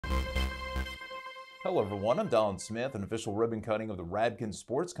Hello everyone, I'm Don Smith. An official ribbon cutting of the Radkin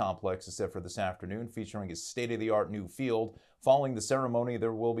Sports Complex is set for this afternoon, featuring a state-of-the-art new field. Following the ceremony,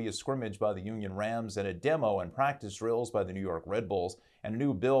 there will be a scrimmage by the Union Rams and a demo and practice drills by the New York Red Bulls. And a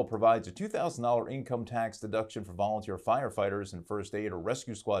new bill provides a $2,000 income tax deduction for volunteer firefighters and first aid or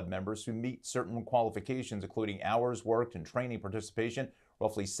rescue squad members who meet certain qualifications, including hours worked and training participation.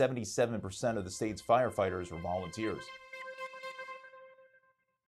 Roughly 77% of the state's firefighters are volunteers.